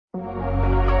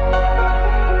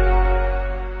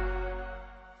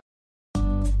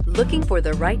Looking for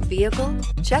the right vehicle?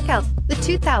 Check out the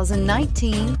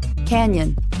 2019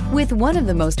 Canyon. With one of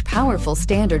the most powerful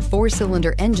standard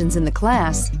 4-cylinder engines in the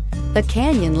class, the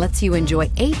Canyon lets you enjoy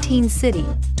 18 city,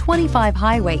 25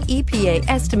 highway EPA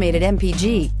estimated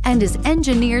MPG, and is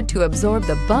engineered to absorb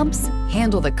the bumps,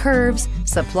 handle the curves,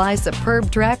 supply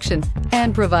superb traction,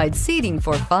 and provide seating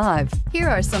for 5. Here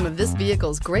are some of this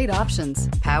vehicle's great options: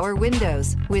 power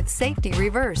windows with safety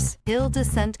reverse, hill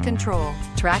descent control,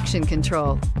 traction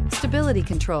control, stability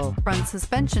control, front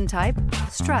suspension type,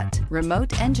 strut,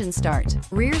 remote engine start,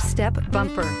 rear step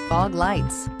bumper, fog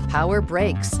lights, power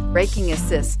brakes, braking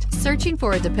assist. Searching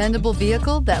for a dependable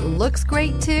vehicle that looks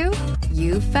great too?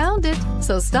 You found it,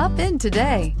 so stop in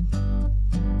today.